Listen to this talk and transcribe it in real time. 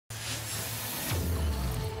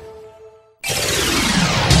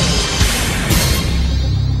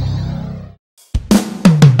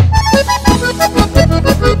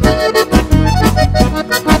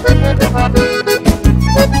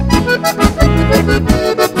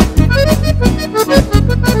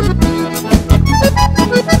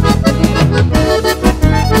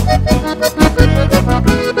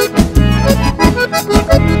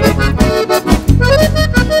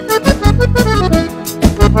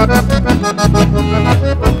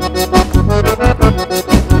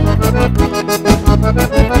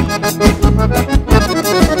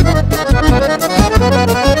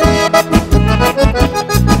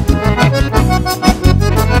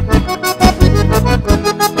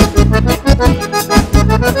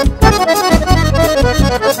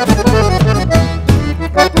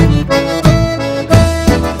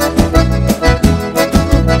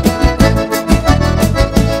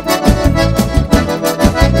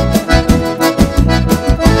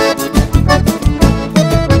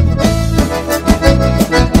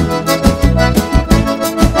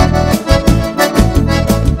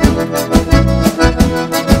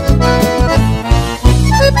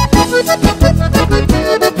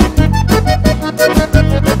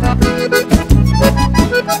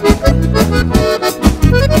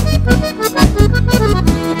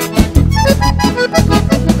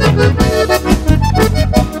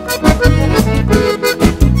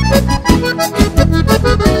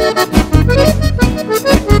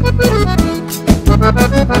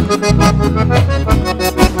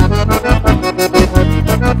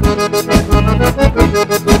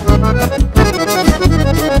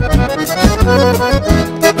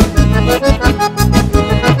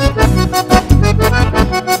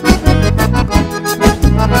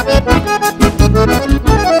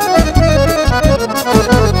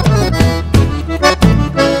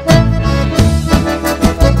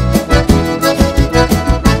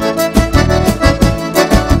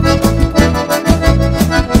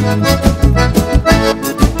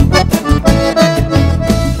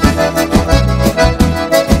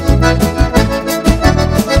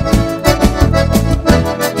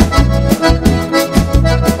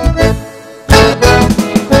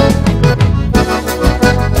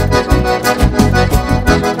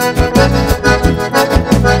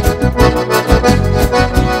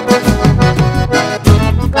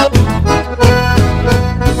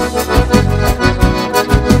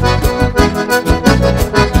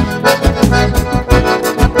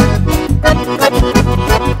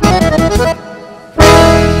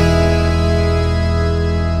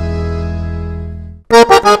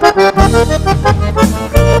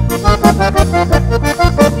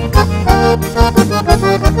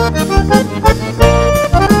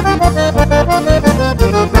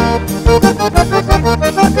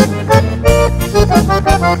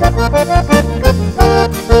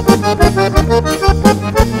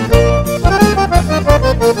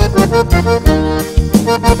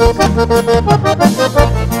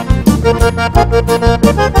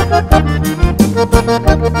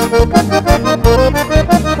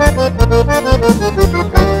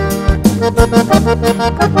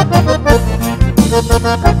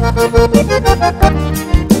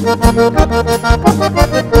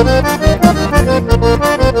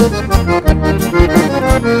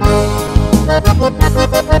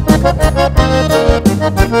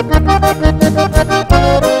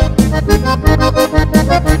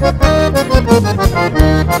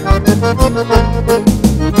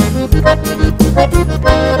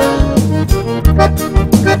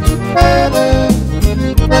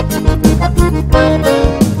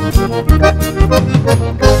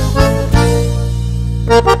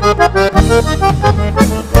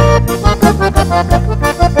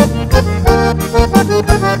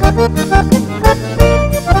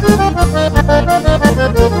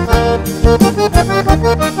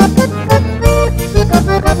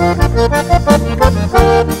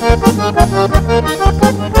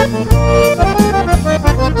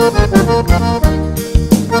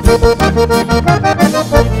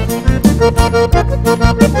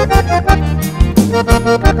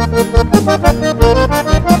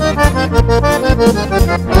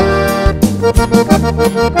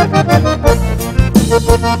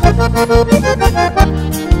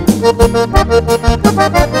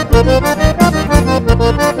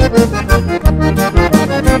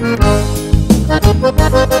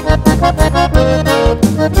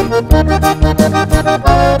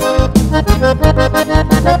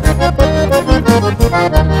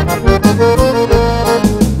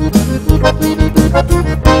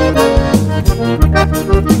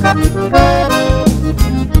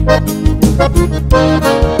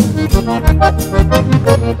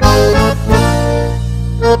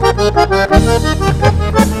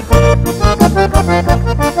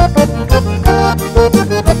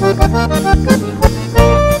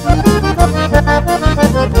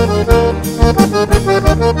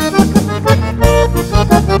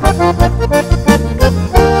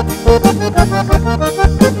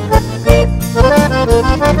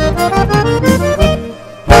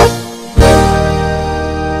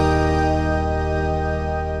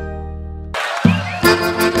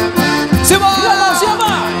Simbora! E a mãozinha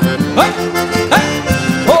vai!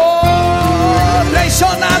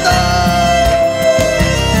 Traicionado!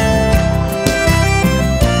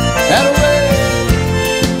 Quero ver!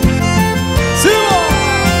 Simbora!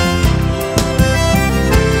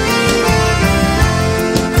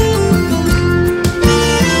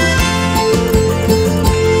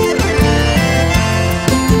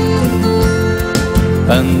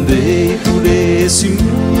 Andei por esse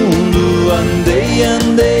mundo, andei,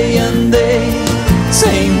 andei, andei,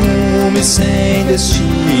 sem rumo e sem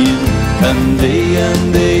destino, andei,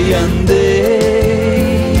 andei,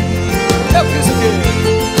 andei. Eu fiz o quê?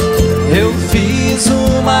 Eu fiz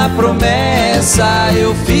uma promessa,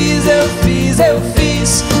 eu fiz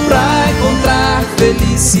pra encontrar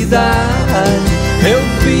felicidade. Eu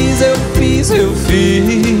fiz.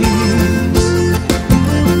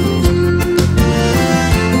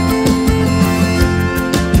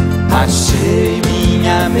 Achei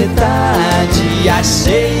minha metade,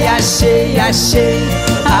 achei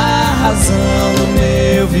a razão do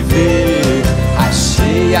meu viver.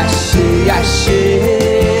 Achei.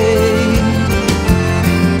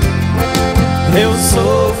 Eu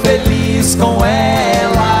sou feliz com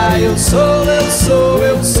ela, eu sou.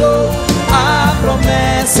 A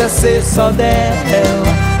promessa é ser só dela.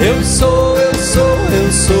 Eu sou.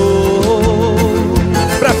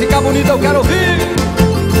 Pra ficar bonito eu quero ouvir.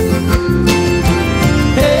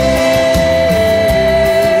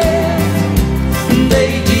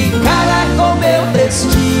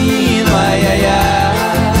 Ai, ai, ai.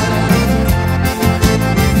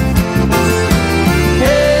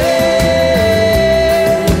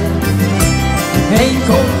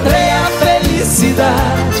 Encontrei a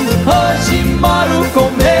felicidade, hoje moro com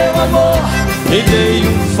meu amor e dei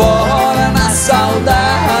um fora na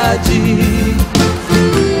saudade.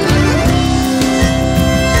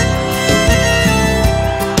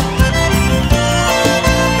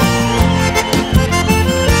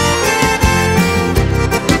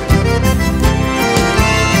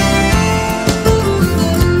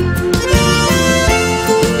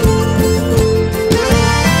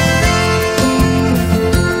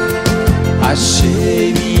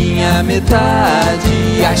 Achei minha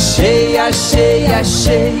metade, achei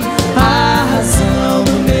a razão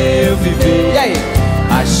do meu viver. E aí?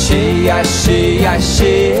 Achei.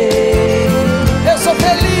 Eu sou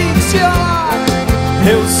feliz,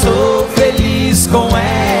 eu sou feliz com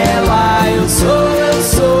ela. Eu sou.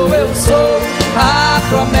 A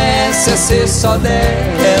promessa é ser só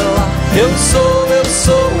dela. Eu sou.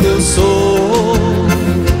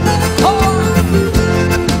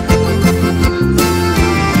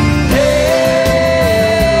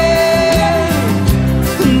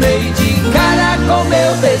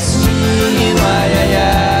 Destino, ai, ai,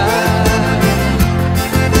 ai.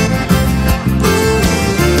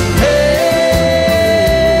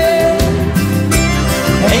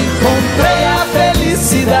 Encontrei a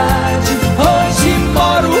felicidade, hoje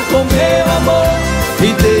moro com meu amor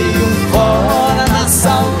e dei um fora na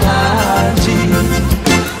saudade.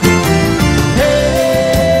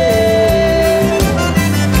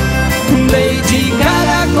 Dei de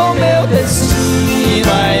cara com meu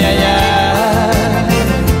destino, ai, ai, ai.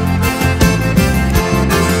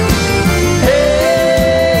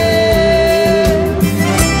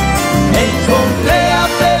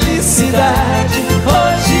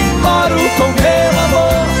 Hoje moro com meu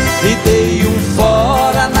amor e dei um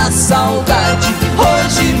fora na saudade.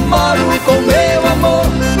 Hoje moro com meu amor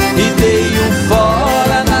e dei um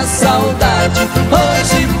fora na saudade.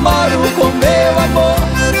 Hoje moro com meu amor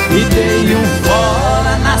e dei um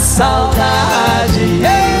fora na saudade.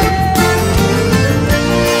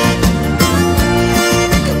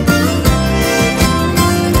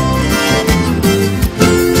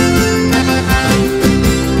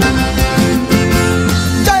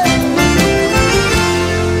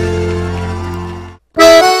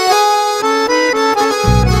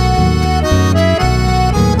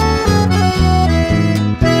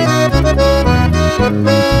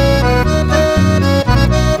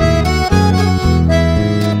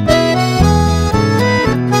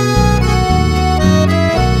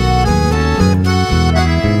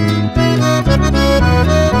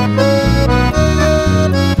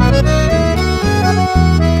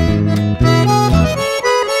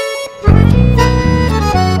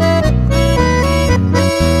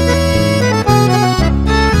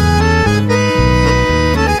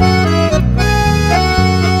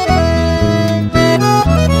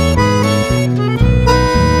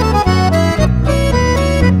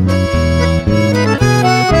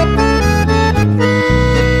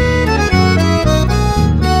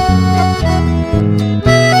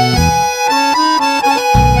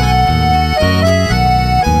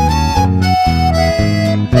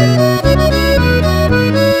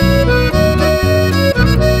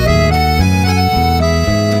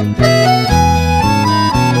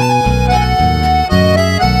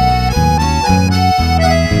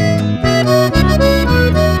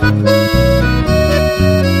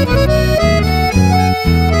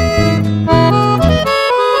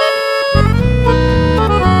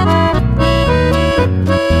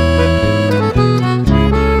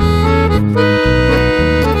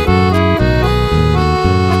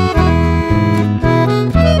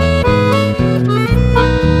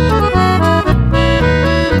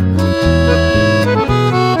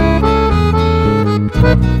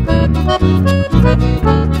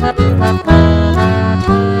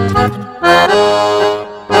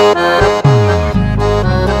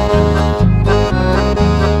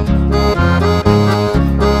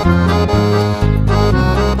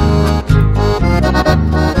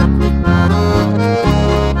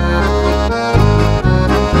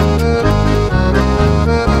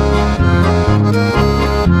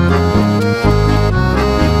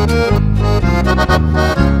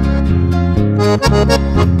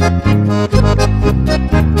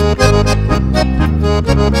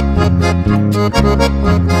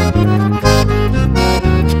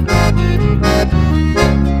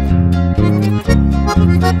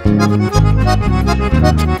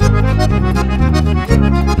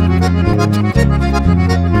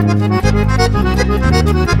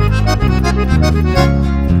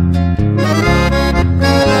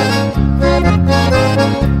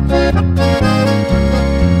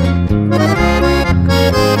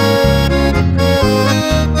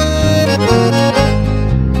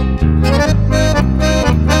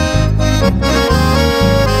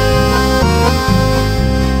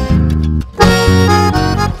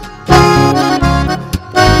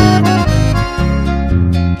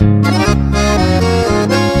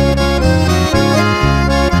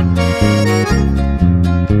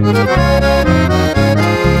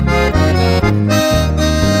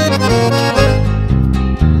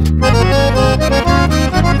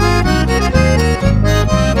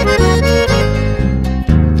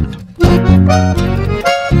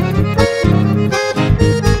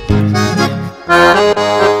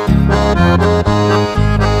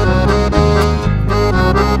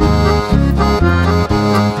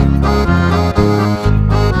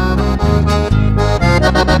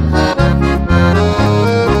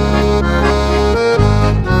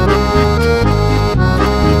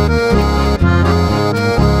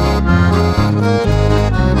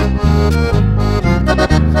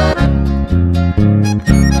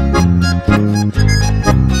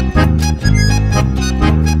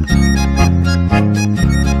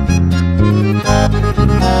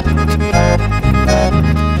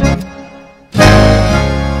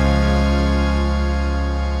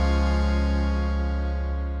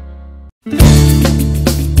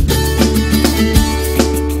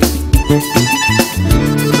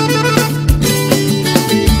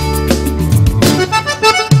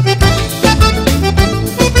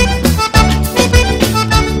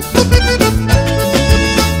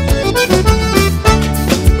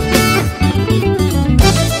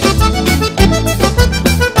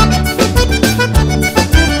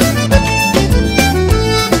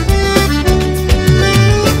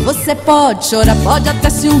 Pode chorar, pode até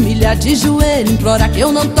se humilhar de joelho, implorar que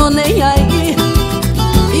eu não tô nem aí.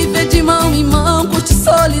 Viver de mão em mão, curtir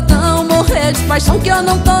solidão, morrer de paixão que eu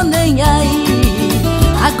não tô nem aí.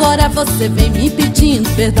 Agora você vem me pedindo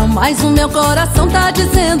perdão, mas o meu coração tá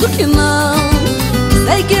dizendo que não.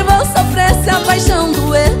 Sei que vou sofrer se a paixão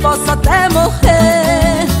doer, posso até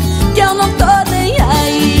morrer, que eu não tô nem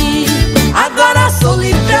aí. Agora sou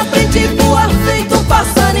livre, aprendi a voar feito um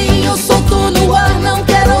passarinho, solto no ar, não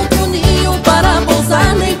quero outro ninho para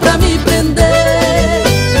pousar nem pra me prender.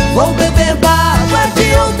 Vou beber da água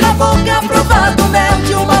de outra boca, provar do mel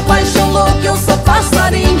de uma paixão louca. Eu sou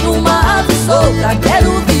passarinho, uma ave solta,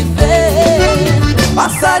 quero viver.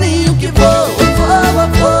 Passarinho que voa, voa,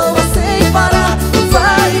 voa sem parar,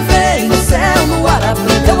 vai e vem no céu, no ar,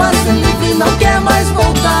 aprendeu a ser livre, não quer mais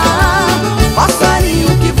voltar.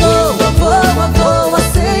 Passarinho que voa, voa, voa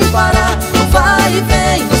sem parar, vai e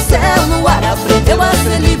vem no céu, no ar, aprendeu a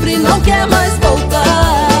ser livre, não quer mais voltar.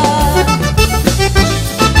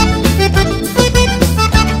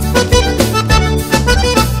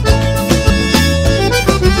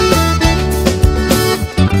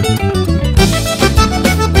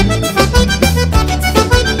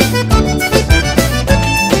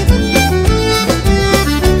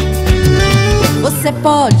 Você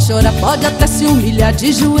pode chorar, pode até se humilhar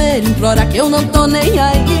de joelho, implorar que eu não tô nem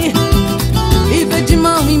aí. Viver de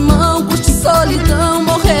mão em mão, curtir solidão,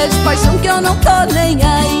 morrer de paixão que eu não tô nem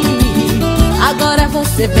aí. Agora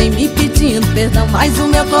você vem me pedindo perdão, mas o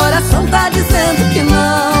meu coração tá dizendo que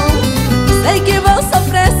não. Sei que vou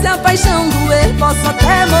sofrer se a paixão doer, posso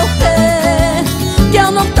até morrer, que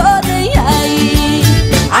eu não tô nem aí.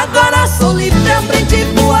 Agora sou livre, aprendi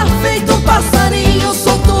a voar feito um passarinho,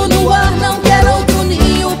 solto no ar, não quero outro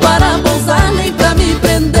ninho para pousar nem pra me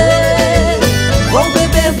prender. Vou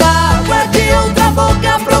beber da água de outra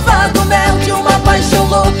boca, provar do mel de uma paixão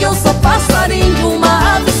louca. Eu sou passarinho,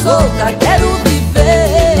 uma ave solta, quero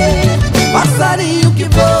viver. Passarinho que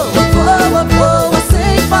voa, voa, voa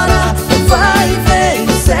sem parar, vai e vem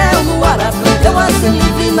no céu, no ar, aprendeu a ser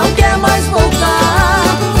livre, não quer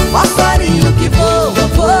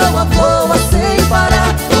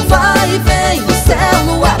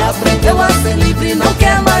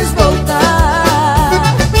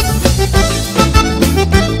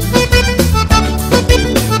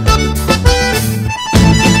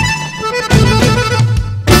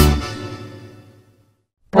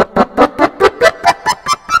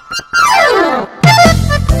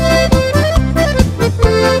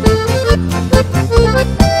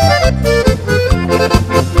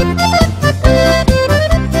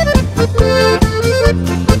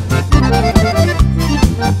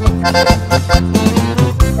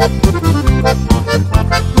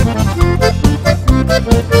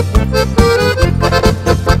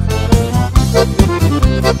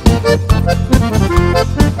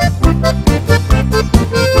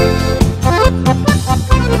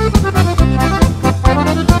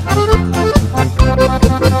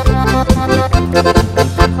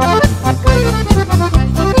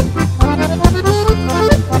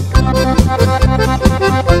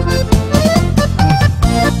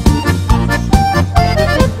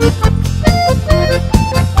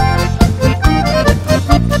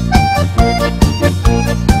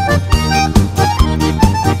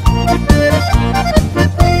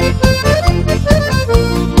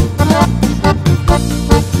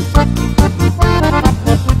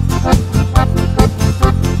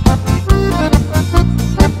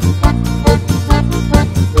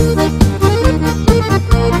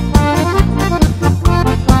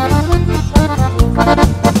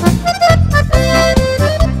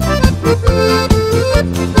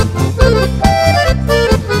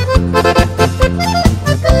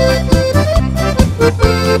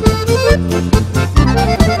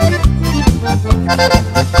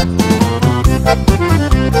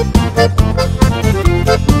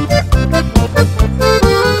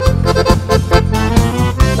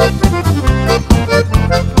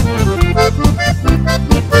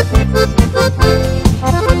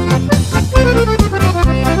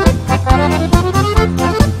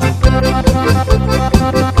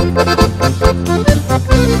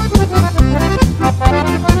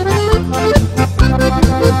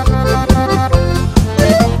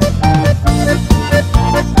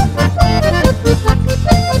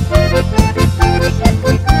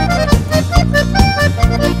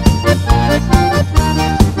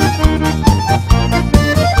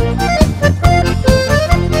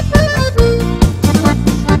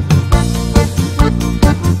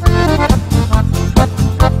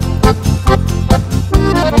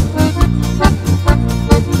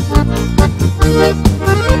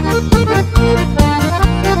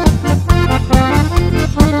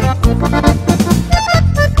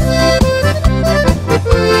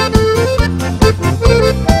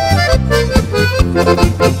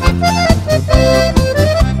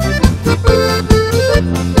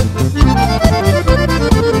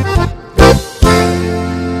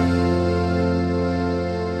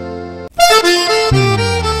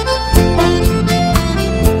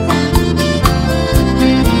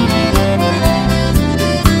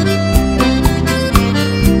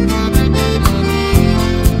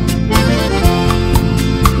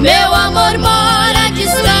Meu amor mora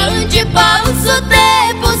distante, passo o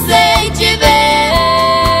tempo sem te ver.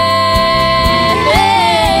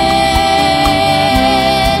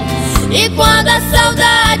 E quando a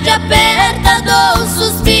saudade aperta, dou um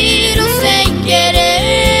suspiro sem querer.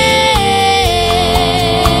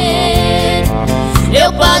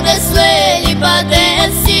 Eu padeço, ele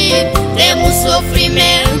padece, temos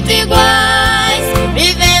sofrimento iguais.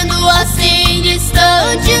 Vivendo assim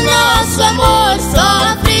distante, nosso amor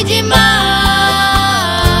sofre demais.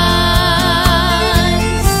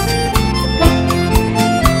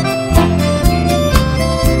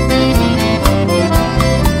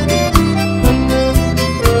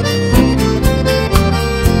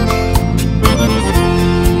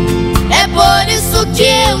 É por isso que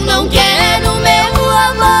eu não quero meu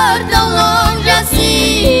amor tão longe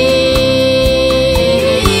assim.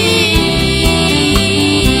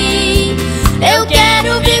 Eu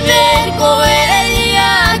quero viver com ele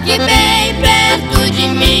aqui bem perto de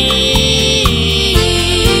mim.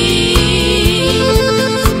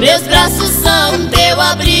 Meus braços são teu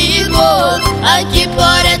abrigo, aqui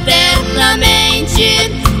por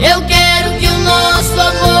eternamente. Eu quero que o nosso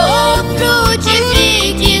amor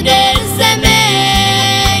frutifique e dê sementes.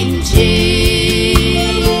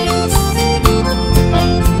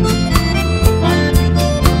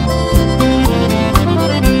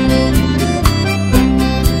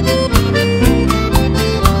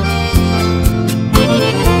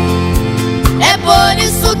 É por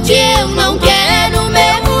isso que eu não quero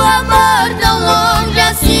meu amor tão longe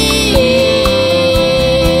assim.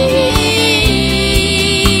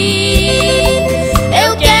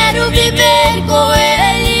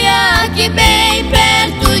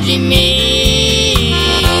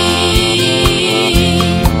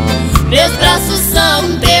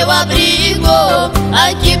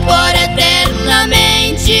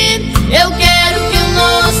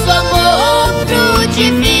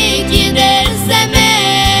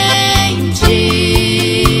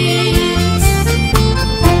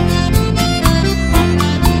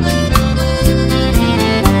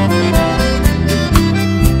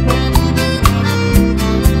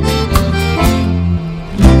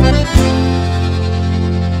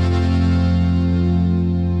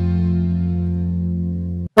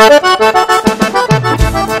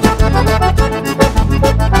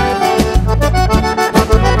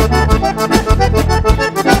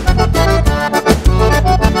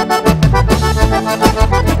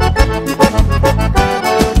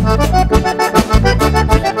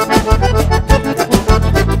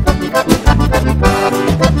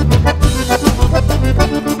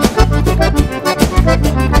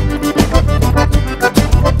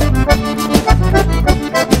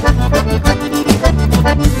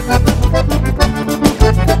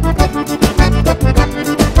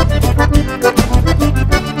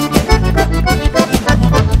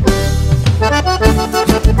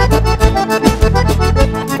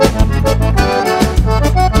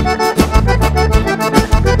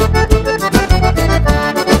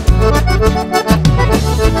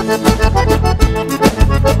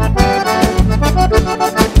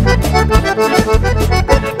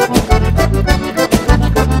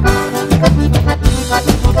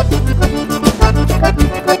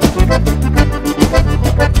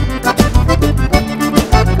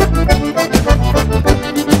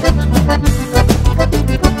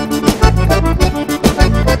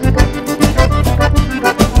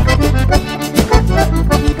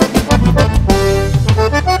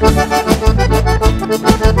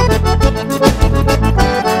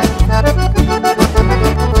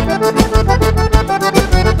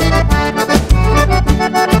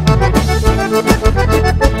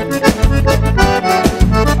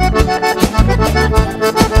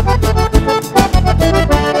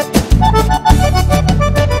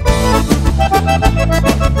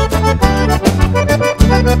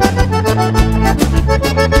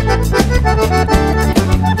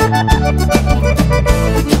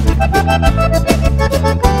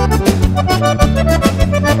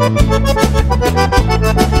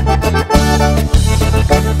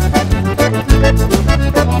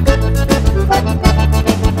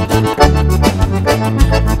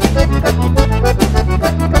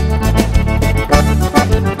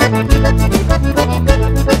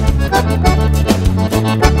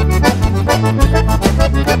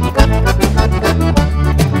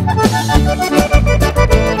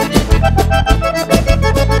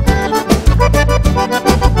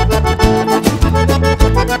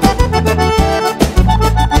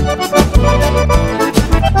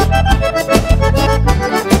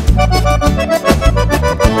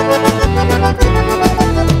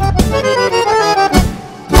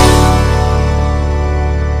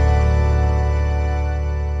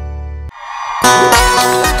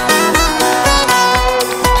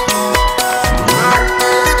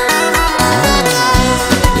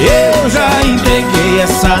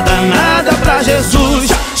 essa danada pra Jesus.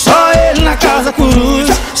 Só Ele na causa cruz,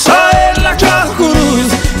 só Ele na causa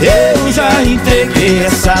cruz. Eu já entreguei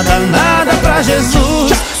essa danada pra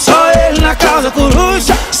Jesus. Só Ele na causa cruz,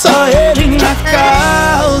 só Ele na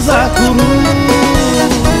causa cruz.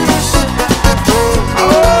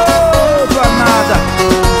 Oh, danada.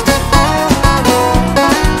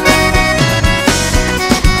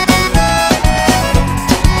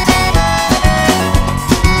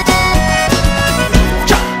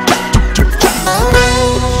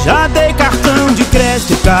 Já dei cartão de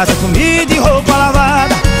crédito, casa, comida e roupa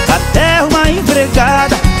lavada, até uma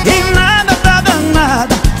empregada e nada tá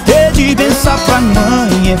danada. Pedi benção pra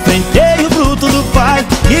mãe, enfrentei o bruto do pai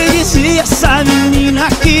e dizia: essa menina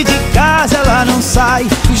aqui de casa ela não sai.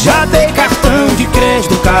 Já dei cartão de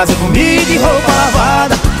crédito, casa, comida e roupa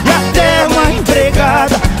lavada, e até uma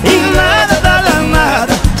empregada e nada tá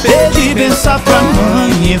danada. Pedi benção pra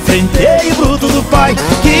mãe, enfrentei o bruto do pai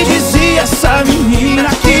que dizia: essa menina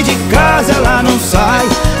aqui de casa ela não sai.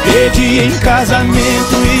 Pedi em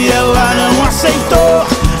casamento e ela não aceitou.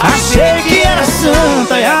 Achei que era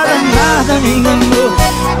santa e a danada me enganou.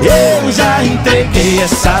 Eu já entreguei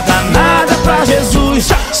essa danada pra Jesus.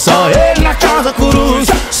 Só Ele na causa cruz,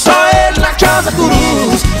 só Ele na causa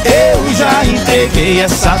cruz. Eu já entreguei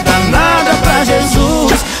essa danada pra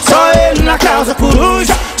Jesus. Só Ele na causa cruz,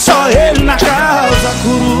 só Ele na causa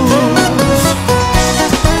cruz.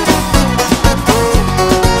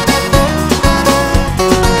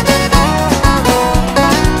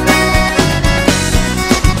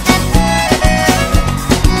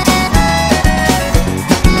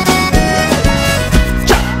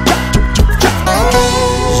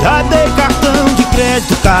 Já dei cartão de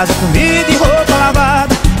crédito, casa, comida e roupa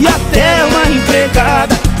lavada, e até uma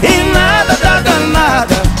empregada e nada tá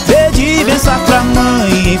danada. Pedi benção pra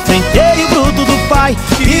mãe, enfrentei o bruto do pai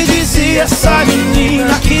e dizia: essa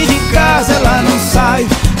menina aqui de casa ela não sai.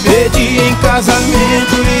 Pedi em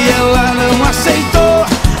casamento e ela não aceitou.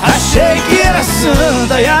 Achei que era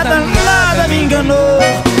santa e a danada me enganou.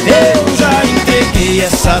 Eu já entreguei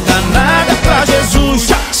essa danada pra Jesus.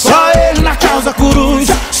 Só Ele na causa cruz,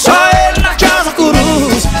 só Ele na causa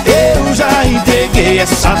cruz. Eu já entreguei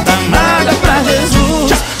essa danada pra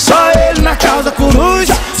Jesus. Só Ele na causa cruz,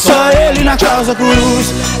 só Ele na causa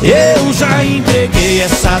cruz. Eu já entreguei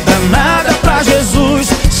essa danada pra Jesus.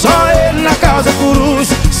 Só Ele na causa cruz,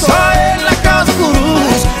 só Ele na causa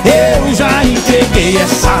cruz. Eu já entreguei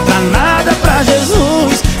essa danada pra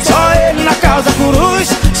Jesus. Só Ele na causa cruz,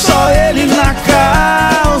 só Ele na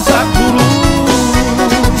causa cruz.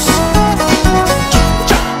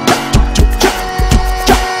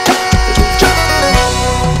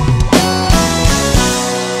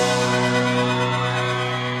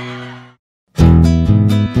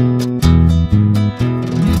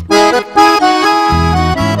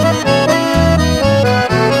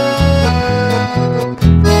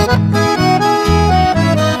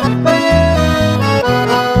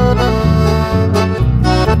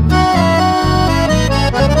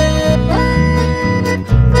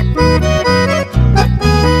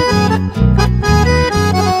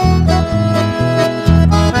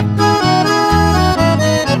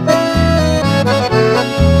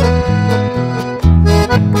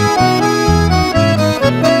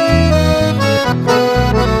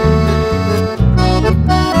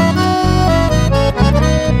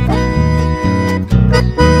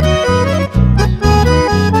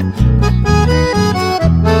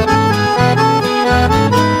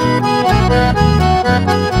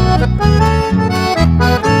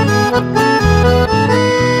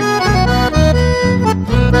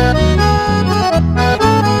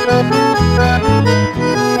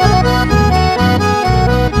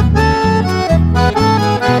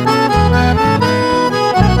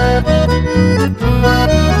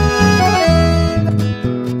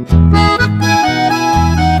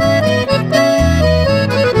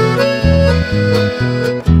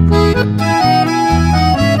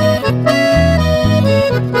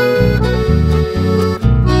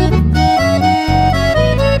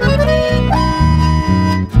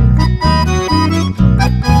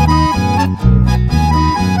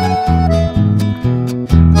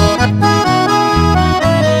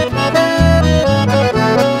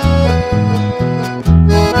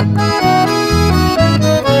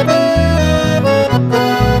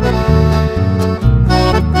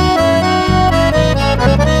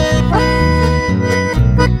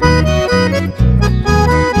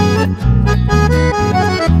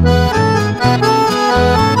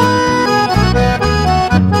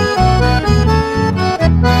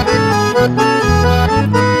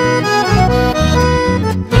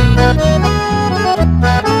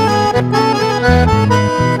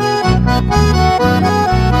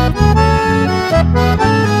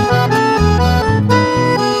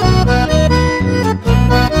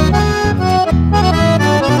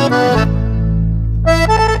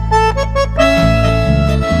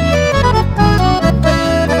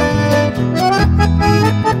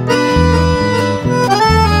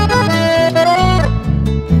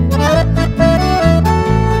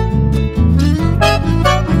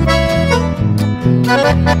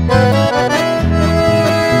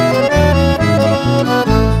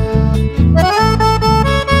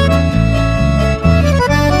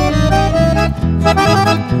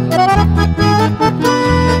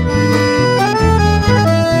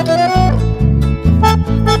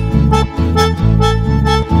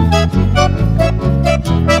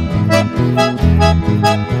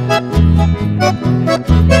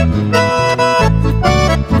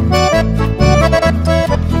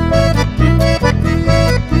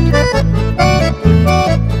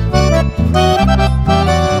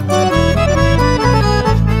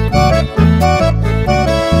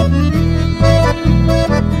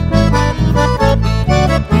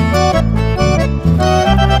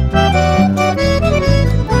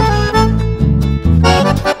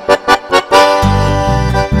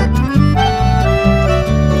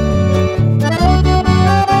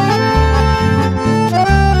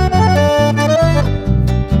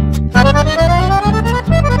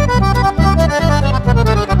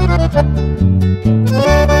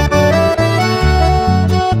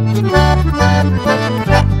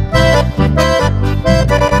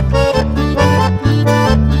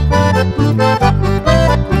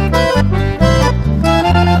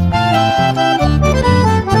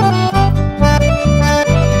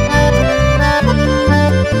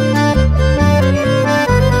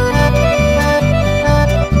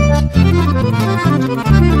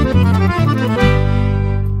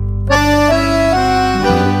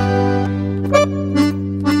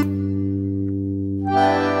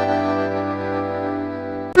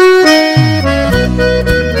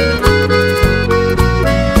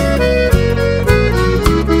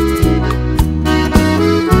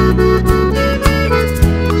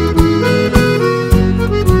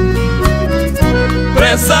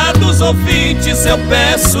 Prezados ouvintes, eu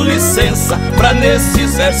peço licença pra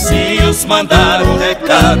nesses versinhos mandar um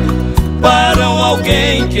recado para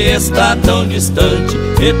alguém que está tão distante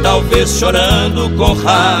e talvez chorando com o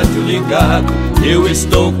rádio ligado. Eu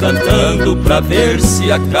estou cantando pra ver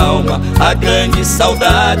se acalma a grande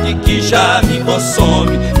saudade que já me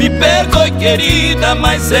consome. Me perdoe, querida,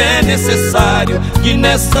 mas é necessário que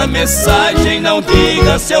nessa mensagem não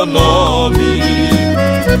diga seu nome.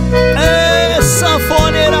 É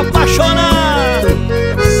sanfoneiro apaixonado.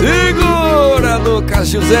 Segura, Lucas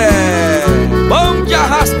José. Mão de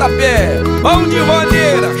arrasta-pé, mão de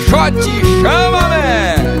maneira, shot,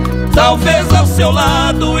 chama-me. Talvez ao seu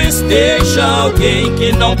lado esteja alguém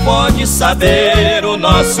que não pode saber o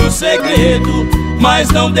nosso segredo, mas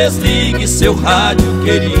não desligue seu rádio,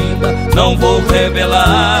 querida. Não vou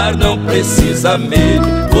revelar, não precisa medo.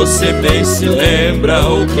 Você bem se lembra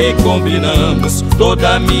o que combinamos.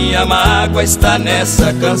 Toda minha mágoa está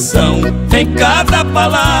nessa canção. Em cada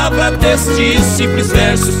palavra destes simples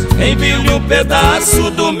versos envio-lhe um pedaço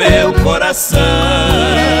do meu coração.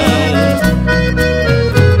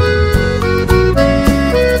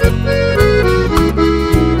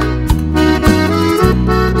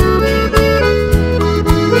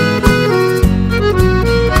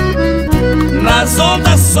 Nas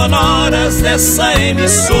ondas sonoras dessa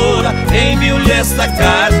emissora envio-lhe esta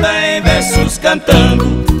carta em versos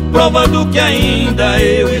cantando, provando que ainda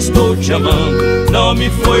eu estou te amando. Não me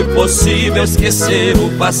foi possível esquecer o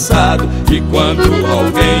passado. E quando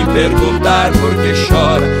alguém perguntar por que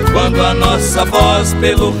chora, quando a nossa voz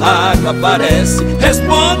pelo rádio aparece,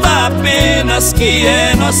 responda apenas que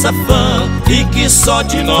é nossa fã e que só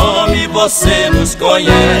de nome você nos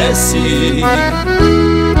conhece.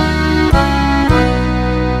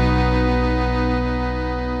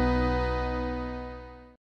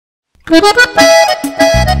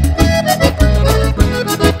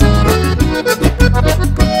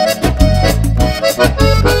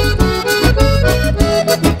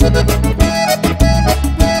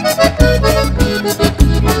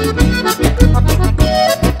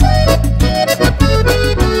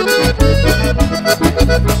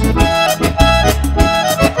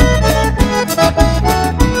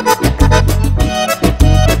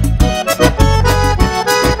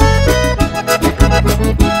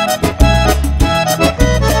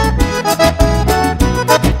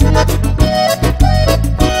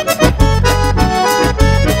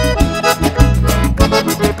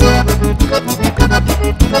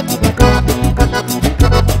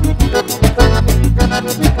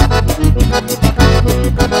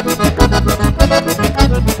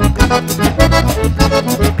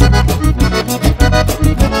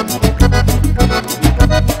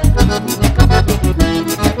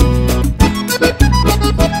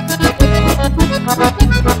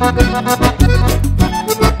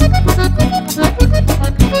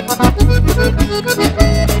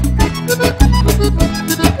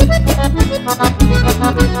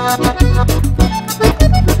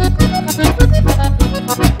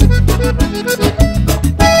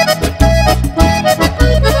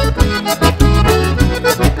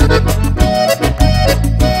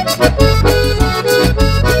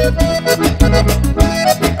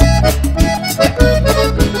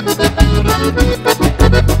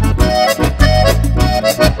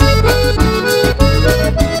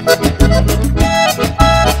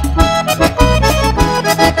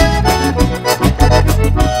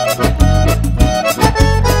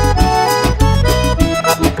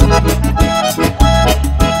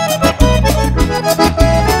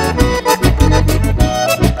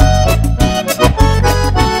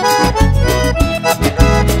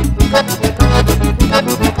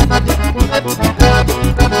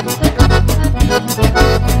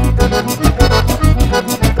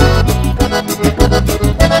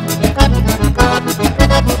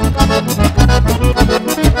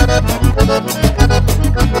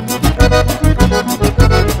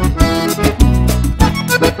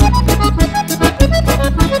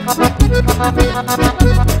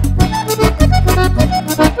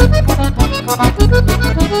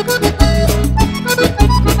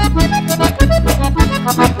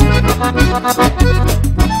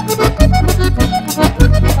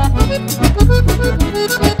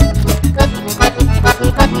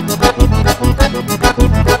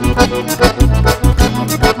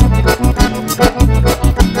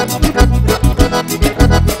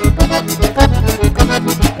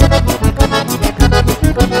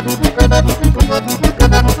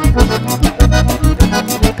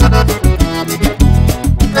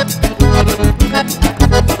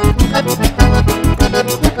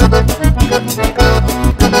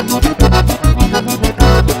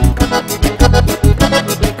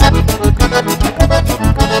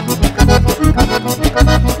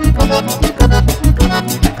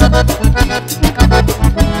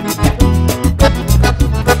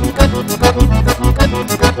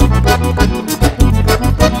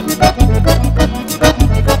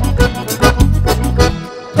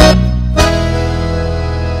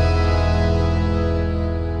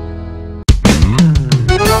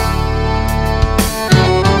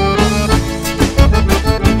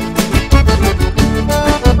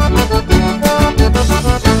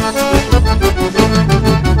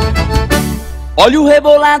 Olha o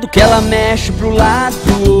rebolado que ela mexe pro lado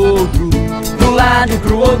pro outro, pro lado e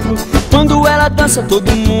pro outro. Quando ela dança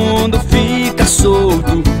todo mundo fica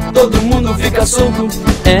solto, todo mundo fica solto.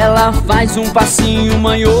 Ela faz um passinho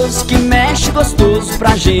manhoso que mexe gostoso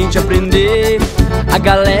pra gente aprender. A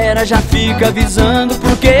galera já fica avisando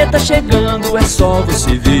porque tá chegando, é só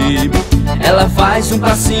você ver. Ela faz um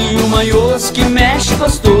passinho manhoso que mexe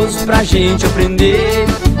gostoso pra gente aprender.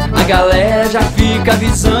 A galera já fica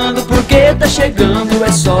avisando porque tá chegando,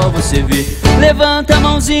 é só você ver. Levanta a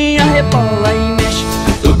mãozinha, rebola e mexe.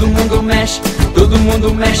 Todo mundo mexe, todo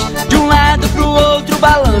mundo mexe. De um lado pro outro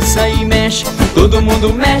balança e mexe. Todo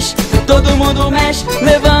mundo mexe, todo mundo mexe.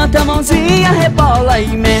 Levanta a mãozinha, rebola e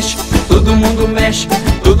mexe. Todo mundo mexe,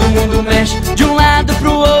 todo mundo mexe. De um lado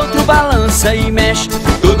pro outro balança e mexe.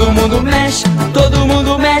 Todo mundo mexe, todo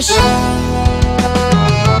mundo mexe.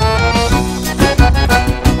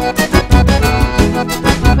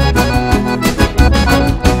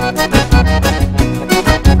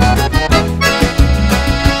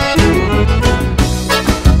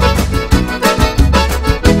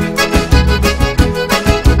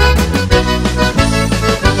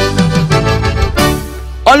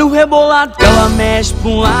 Olha o rebolado que ela mexe pra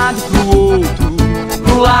um lado e pro outro,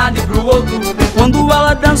 pro lado e pro outro. Quando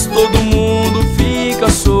ela dança todo mundo fica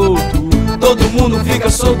solto, todo mundo fica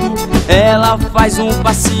solto. Ela faz um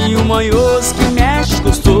passinho manhoso que mexe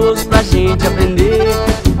gostoso pra gente aprender.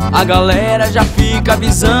 A galera já fica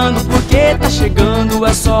avisando porque tá chegando,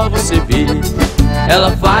 é só você ver.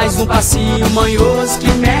 Ela faz um passinho manhoso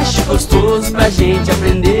que mexe gostoso pra gente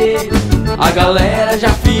aprender. A galera já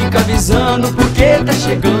fica avisando porque tá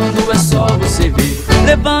chegando, é só você ver.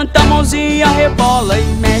 Levanta a mãozinha, rebola e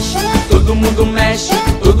mexe. Todo mundo mexe,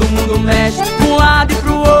 todo mundo mexe. Um lado e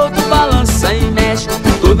pro outro balança e mexe.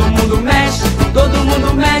 Todo mundo mexe, todo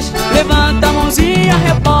mundo mexe. Levanta a mãozinha,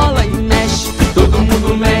 rebola e mexe. Todo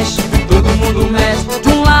mundo mexe, todo mundo mexe. De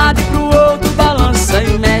um lado e pro outro balança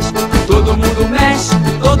e mexe. Todo mundo mexe,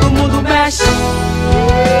 todo mundo mexe.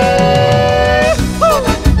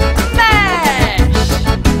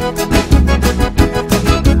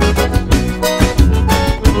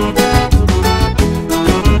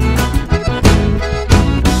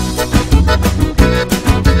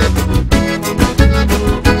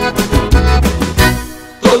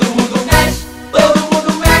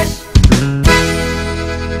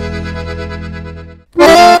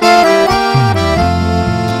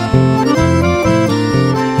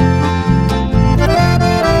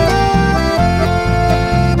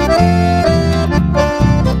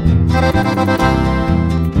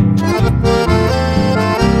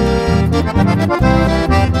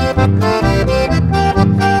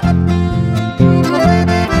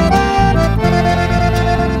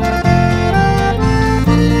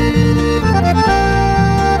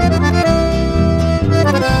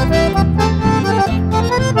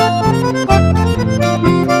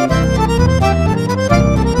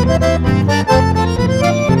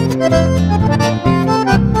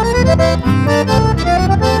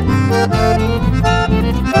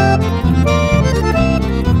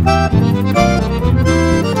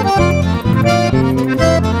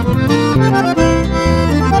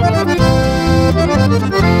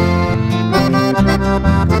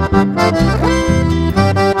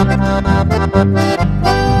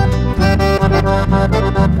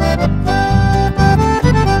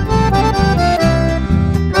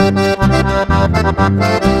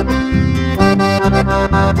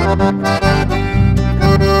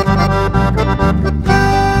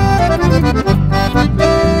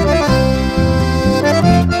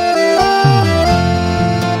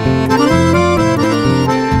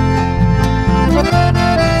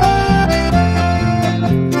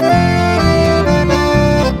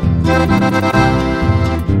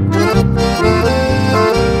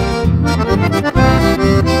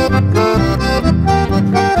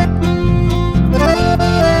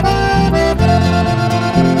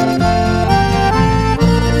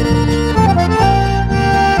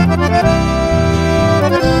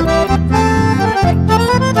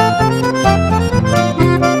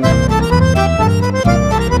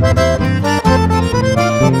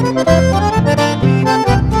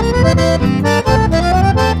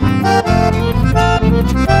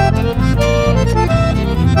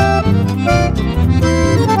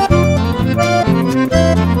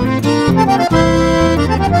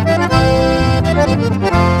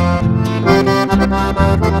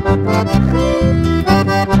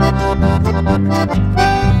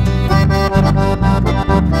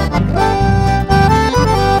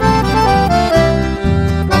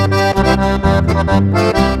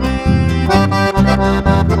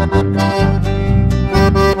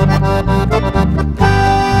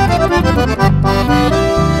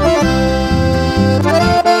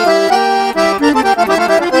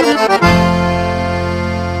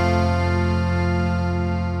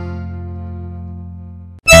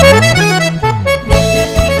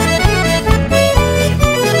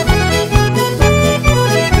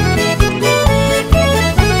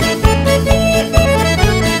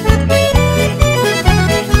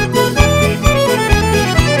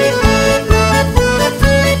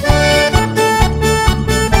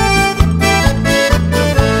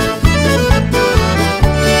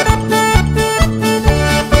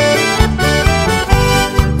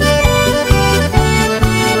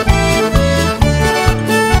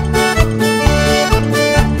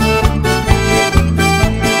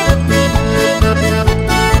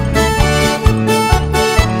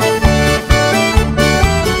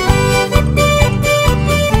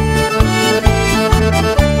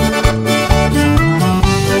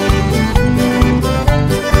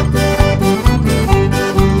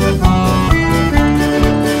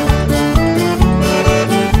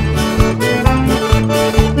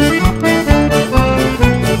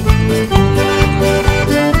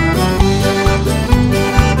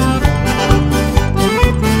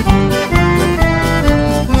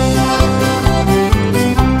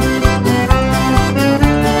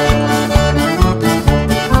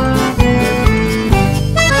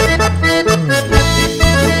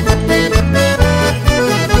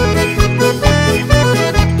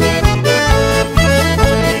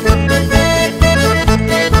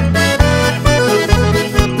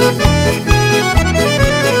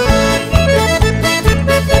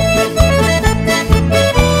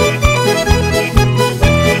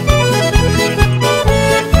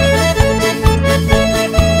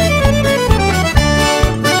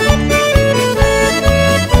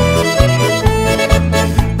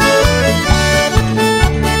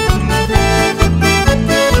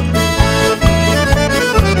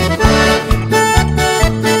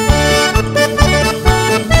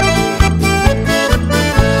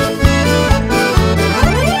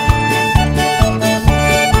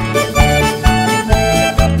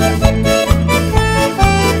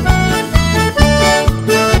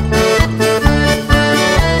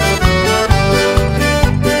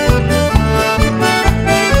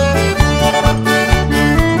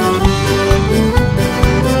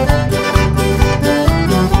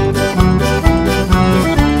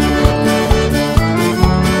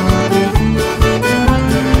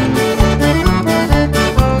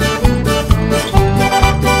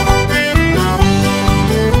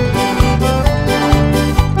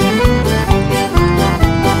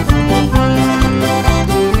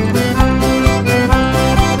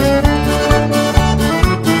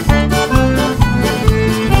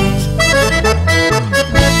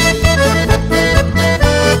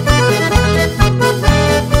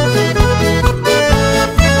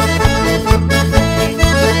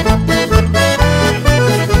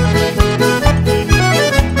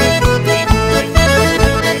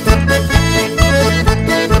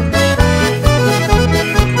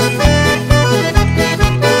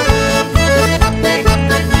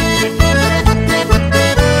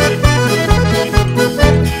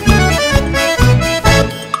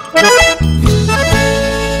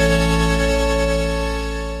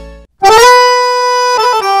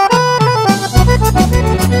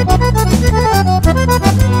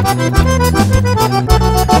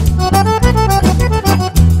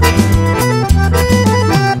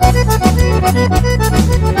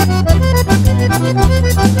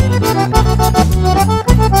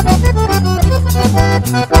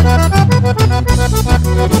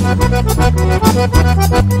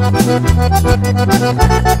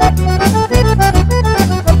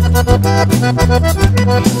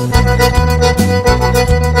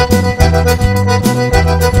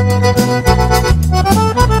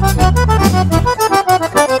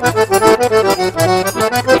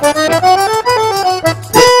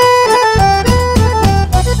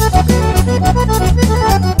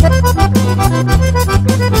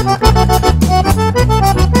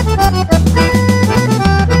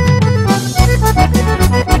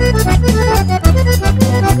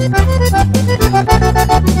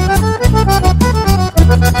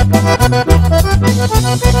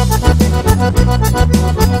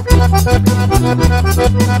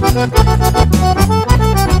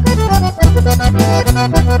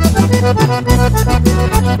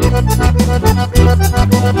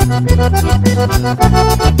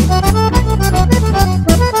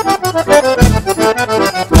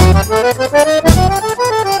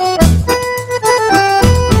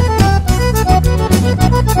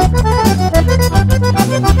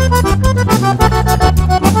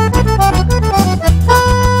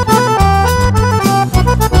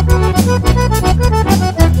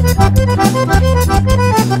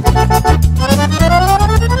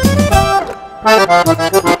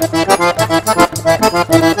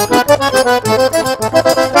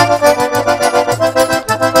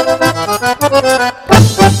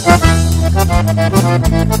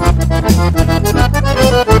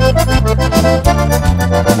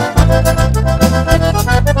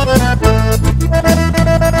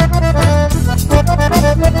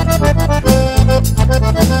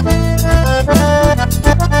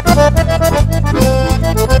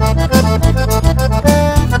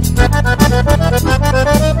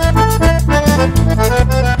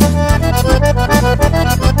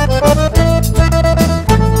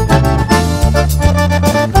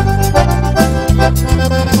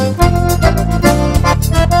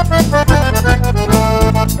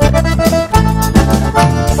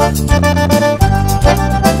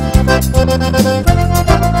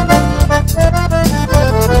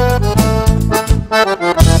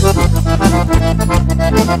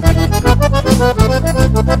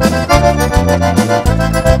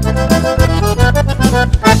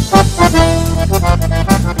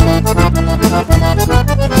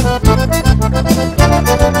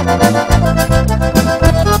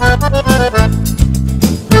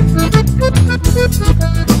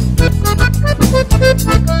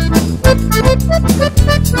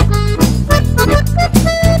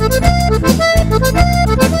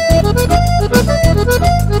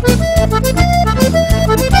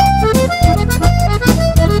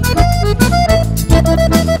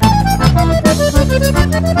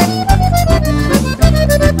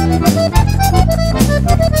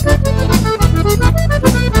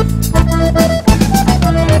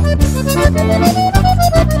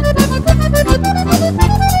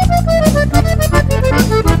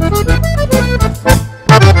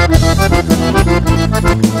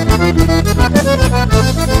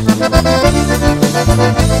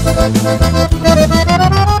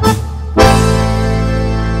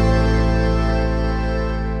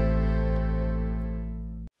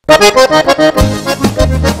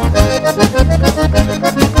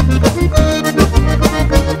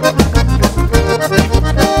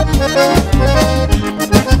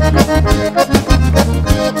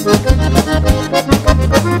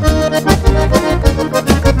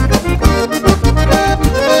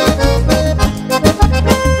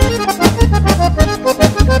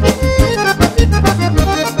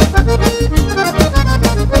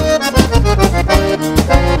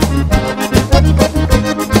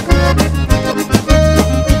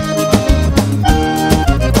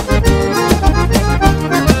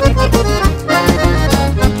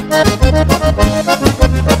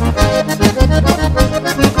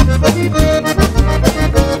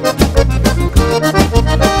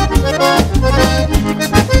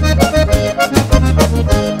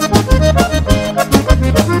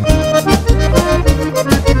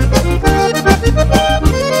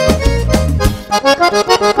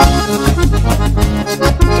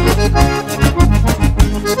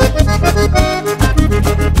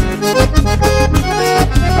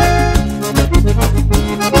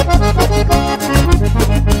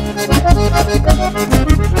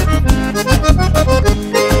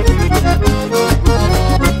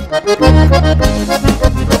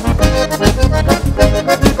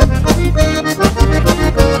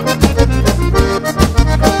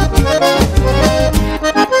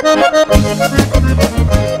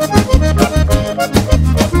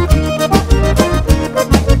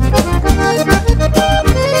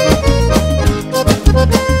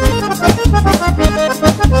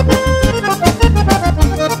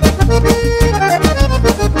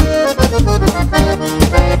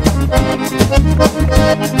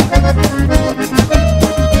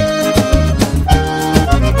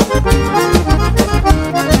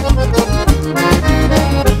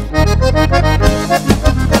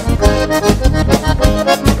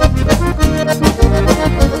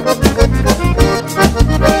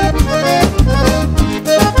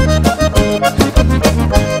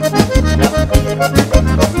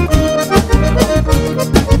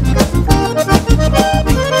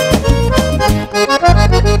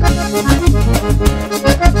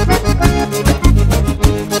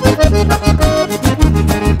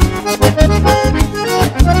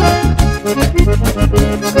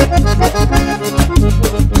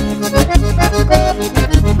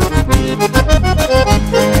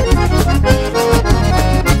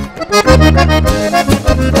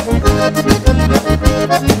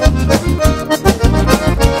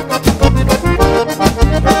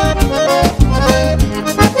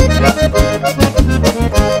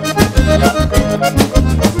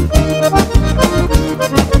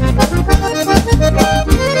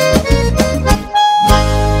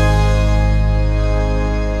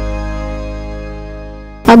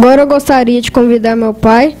 Agora eu gostaria de convidar meu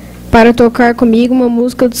pai para tocar comigo uma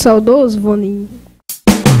música do saudoso Voninho.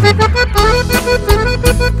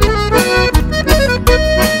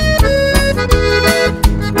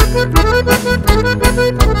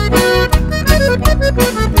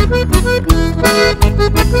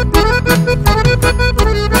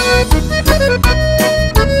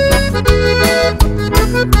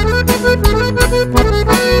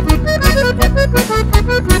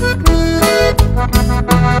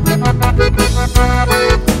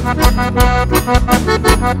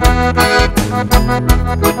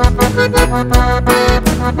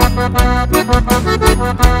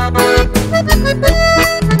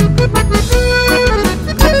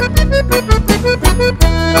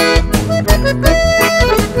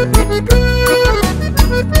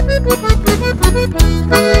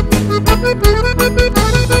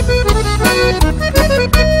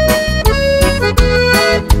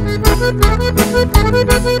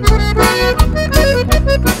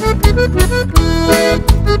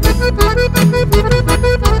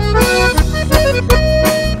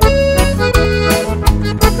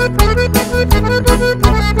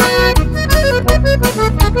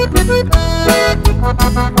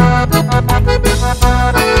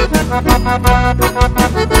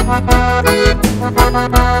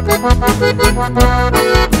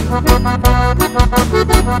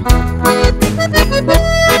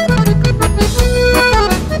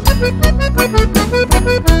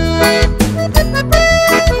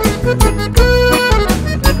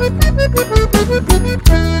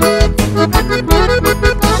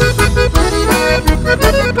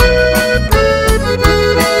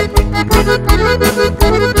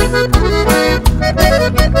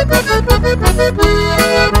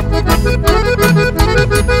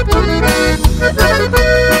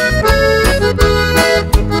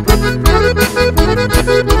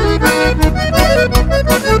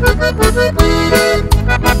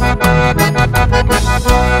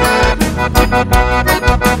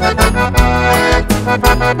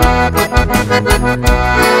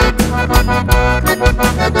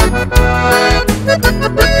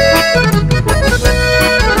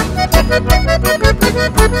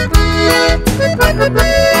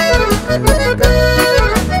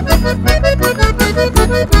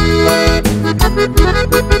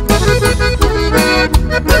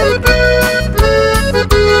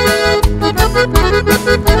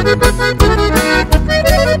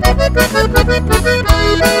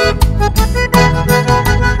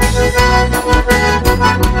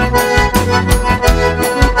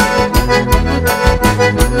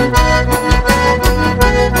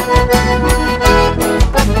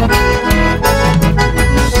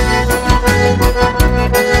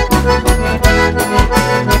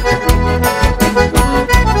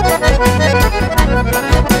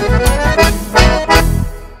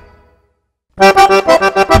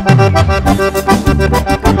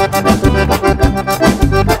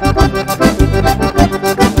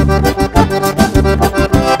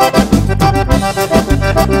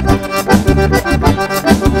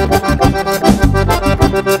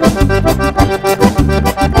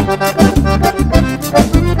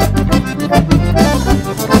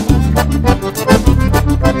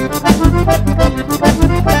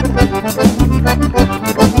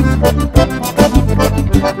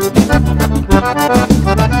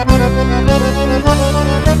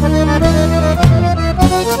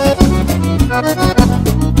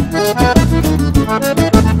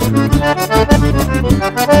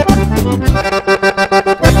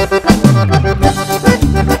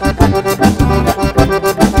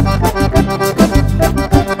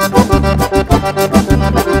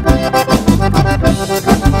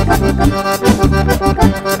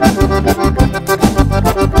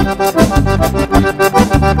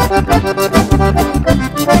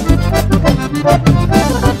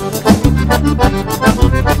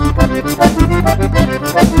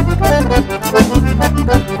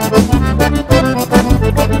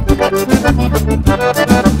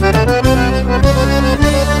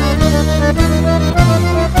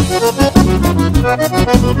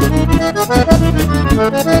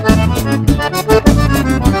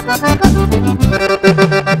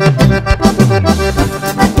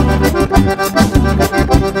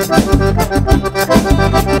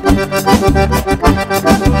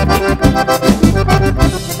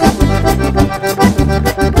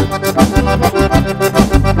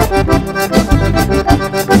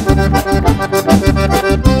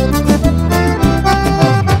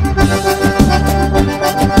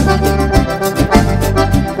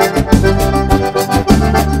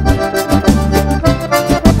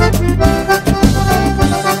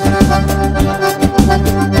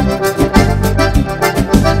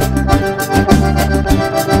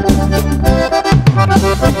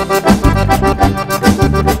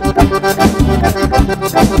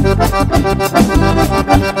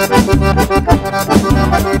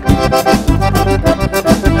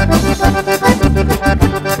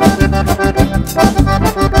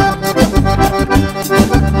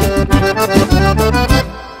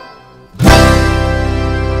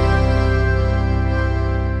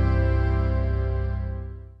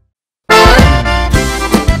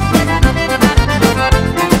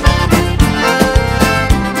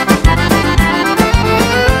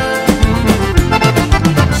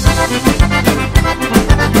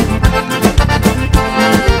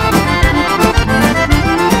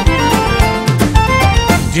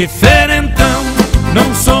 Diferentão,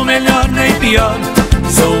 não sou melhor nem pior,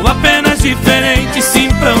 sou apenas diferente,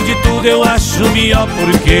 simplão de tudo eu acho melhor,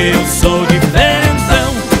 porque eu sou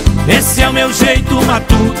diferentão. Esse é o meu jeito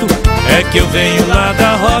matuto, é que eu venho lá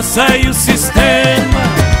da roça e o sistema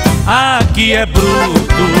aqui é bruto.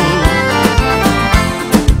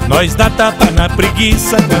 Nós dá tapa na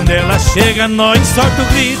preguiça, quando ela chega nós solta o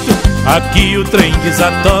grito. Aqui o trem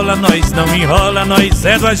desatola, nós não enrola, nós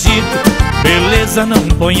é do agito. Beleza, não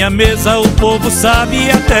põe a mesa, o povo sabe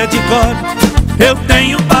até de cor. Eu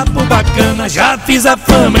tenho papo bacana, já fiz a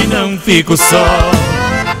fama e não fico só.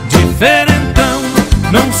 Diferentão,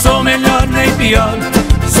 não sou melhor nem pior,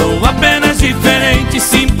 sou apenas diferente,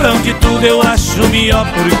 simprão de tudo eu acho melhor,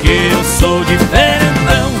 porque eu sou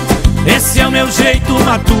diferentão. Esse é o meu jeito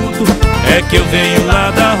matuto, é que eu venho lá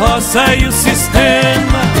da roça e o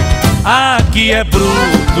sistema aqui é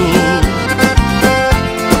bruto.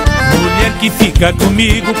 Mulher que fica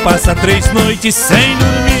comigo passa 3 noites sem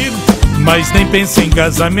dormir, mas nem pensa em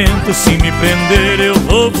casamento, se me prender eu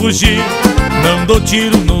vou fugir. Não dou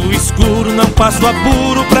tiro no escuro, não passo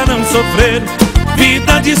apuro pra não sofrer.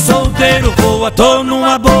 Vida de solteiro, vou à toa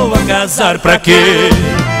numa boa, casar pra quê?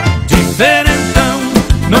 Diferentão,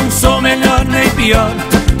 não sou melhor nem pior,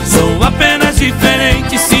 sou apenas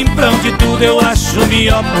diferente, simprão de tudo eu acho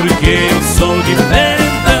melhor, porque eu sou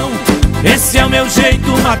diferentão. Esse é o meu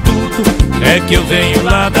jeito matuto, é que eu venho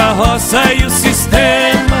lá da roça e o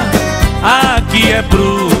sistema aqui é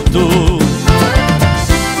bruto.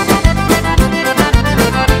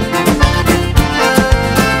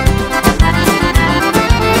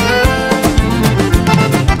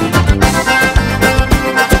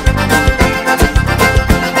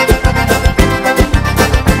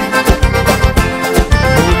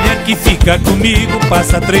 Fica comigo,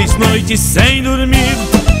 passa 3 noites sem dormir,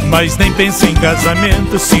 mas nem pensa em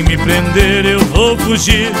casamento, se me prender eu vou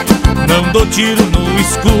fugir. Não dou tiro no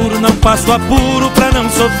escuro, não passo apuro pra não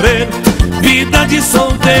sofrer. Vida de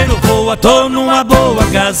solteiro, vou à toa numa boa,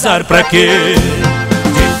 casar pra quê?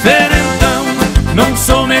 Diferentão, não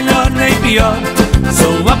sou melhor nem pior,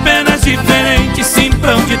 sou apenas diferente,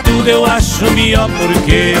 simprão de tudo eu acho melhor,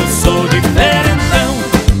 porque eu sou diferentão.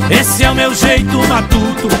 Esse é o meu jeito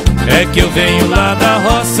matuto, é que eu venho lá da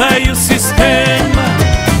roça e o sistema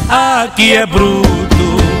aqui é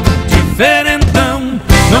bruto. Diferentão,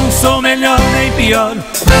 não sou melhor nem pior,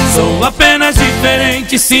 sou apenas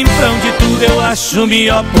diferente, simprão de tudo eu acho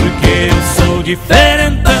melhor, porque eu sou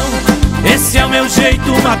diferentão. Esse é o meu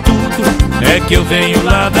jeito matuto, é que eu venho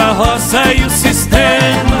lá da roça e o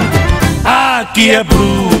sistema aqui é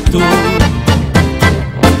bruto.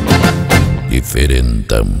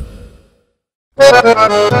 Diferentão.